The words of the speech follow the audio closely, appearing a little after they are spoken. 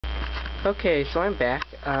Okay, so I'm back.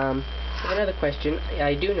 With another question.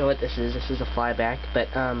 I do know what this is. This is a flyback, but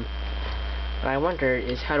what I wonder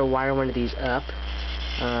is how to wire one of these up.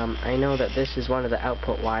 I know that this is one of the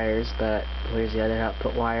output wires, but where's the other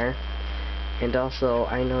output wire? And also,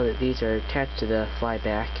 I know that these are attached to the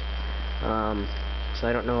flyback, so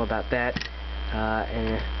I don't know about that.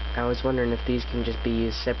 And I was wondering if these can just be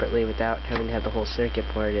used separately without having to have the whole circuit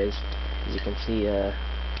board. As you can see, the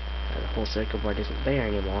whole circuit board isn't there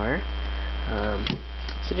anymore.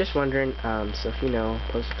 So just wondering, so if you know,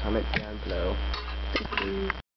 post a comment down below. Thank you.